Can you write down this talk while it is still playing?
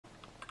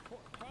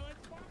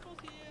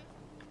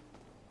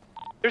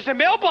There's a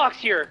mailbox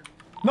here.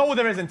 No,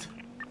 there isn't.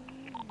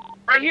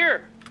 Right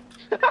here.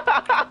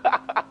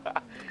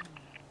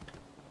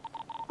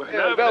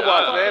 Yeah,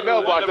 mailbox, man.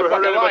 Mailbox. The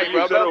fucking light,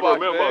 bro.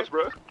 Mailbox,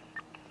 bro.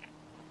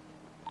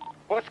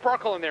 What's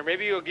sparkle in there?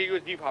 Maybe it'll give you a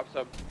Depop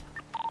sub.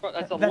 Bro,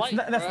 that's a light.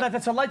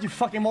 That's a light, you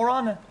fucking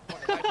moron.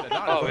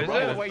 Oh, is it?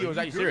 No way you was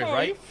actually serious,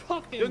 right?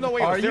 There's no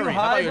way you Are were you serious. I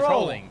high, thought you were bro?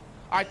 trolling.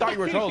 I thought you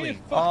were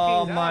trolling.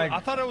 Oh my. I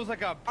thought it was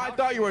like a. I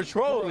thought you were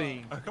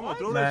trolling. Come on,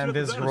 throw Man, that shit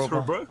this at the dinosaur,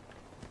 robot. bro.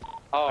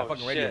 Oh, My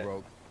fucking radio shit.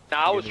 broke. Nah,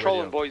 I was the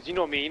trolling, radio. boys. You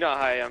know me. You know how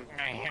I am.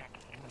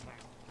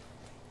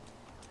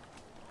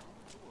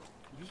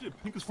 This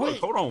shit pink as fuck.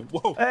 Hold on.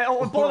 Whoa. Hey,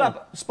 oh, pull it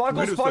up. Sparkle,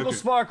 Wait a sparkle, second.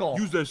 sparkle.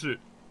 Use that shit.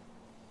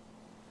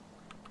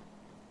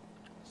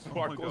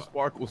 Sparkle, God.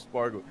 sparkle,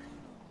 sparkle.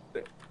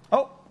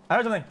 Oh, I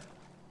heard something.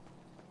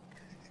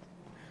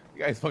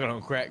 You guys fucking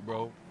on crack,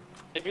 bro.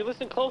 If you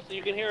listen closely,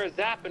 you can hear a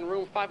zap in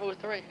room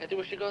 503. I think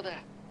we should go there.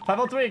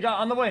 503, got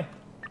on the way.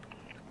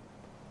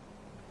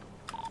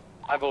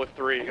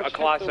 503, a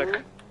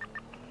classic.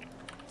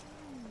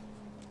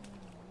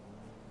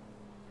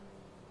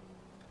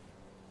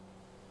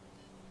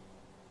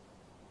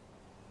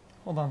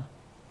 Hold on.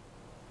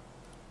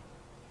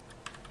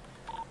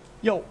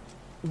 Yo,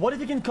 what if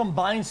you can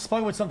combine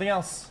Sparkle with something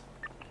else?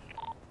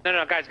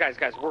 No, guys,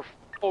 we're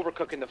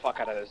overcooking the fuck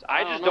out of this.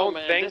 I just know, don't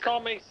man. think This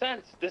all makes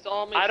sense. This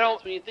all makes I don't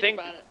sense when you think think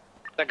about it.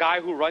 the guy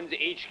who runs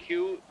HQ,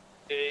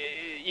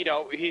 you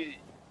know,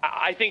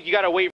 I think you gotta wait